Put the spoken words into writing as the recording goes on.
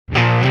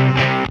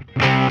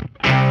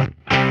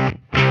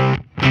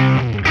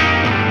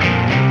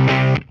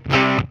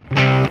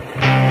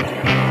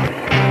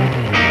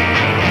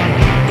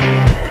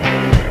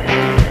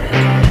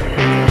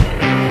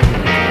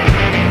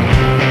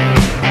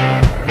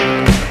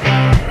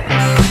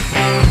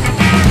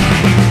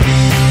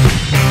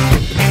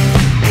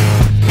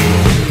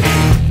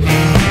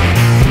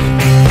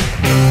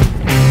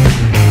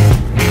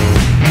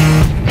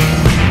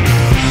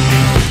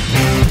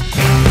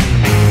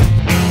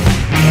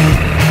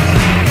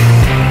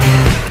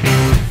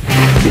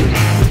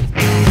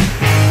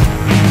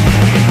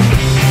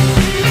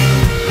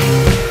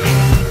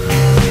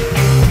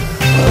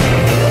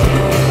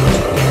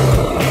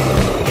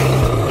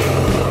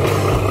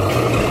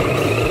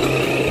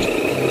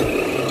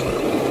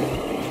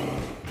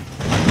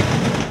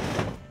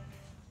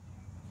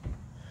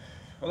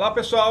Olá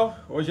pessoal,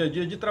 hoje é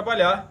dia de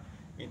trabalhar,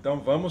 então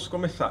vamos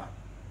começar.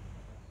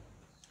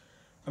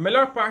 A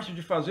melhor parte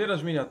de fazer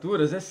as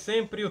miniaturas é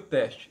sempre o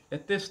teste. É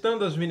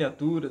testando as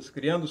miniaturas,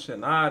 criando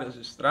cenários,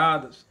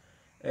 estradas,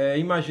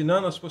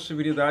 imaginando as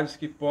possibilidades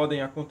que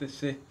podem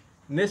acontecer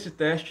nesse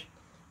teste,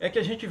 é que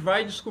a gente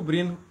vai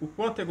descobrindo o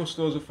quanto é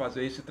gostoso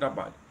fazer esse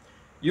trabalho.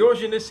 E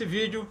hoje nesse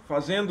vídeo,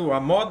 fazendo a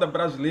moda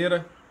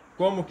brasileira,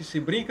 como que se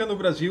brinca no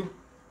Brasil,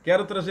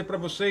 quero trazer para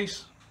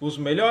vocês os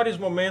melhores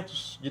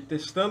momentos de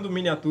testando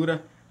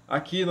miniatura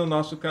aqui no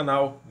nosso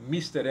canal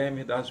Mr.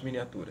 M das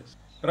Miniaturas.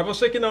 Para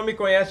você que não me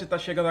conhece e está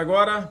chegando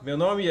agora, meu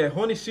nome é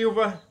Ronnie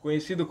Silva,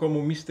 conhecido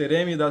como Mr.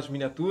 M das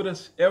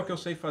Miniaturas, é o que eu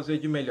sei fazer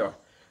de melhor.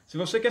 Se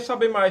você quer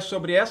saber mais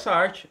sobre essa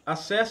arte,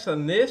 acessa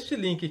neste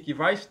link que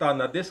vai estar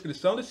na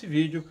descrição desse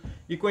vídeo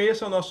e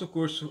conheça o nosso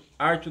curso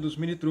Arte dos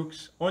Mini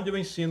Truques, onde eu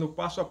ensino o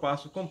passo a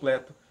passo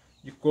completo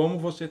de como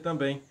você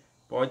também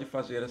pode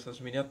fazer essas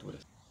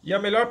miniaturas. E a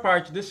melhor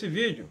parte desse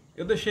vídeo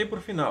eu deixei para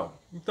o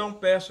final, então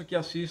peço que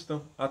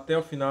assistam até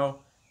o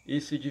final e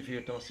se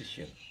divirtam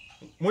assistindo.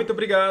 Muito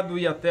obrigado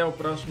e até o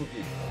próximo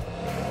vídeo.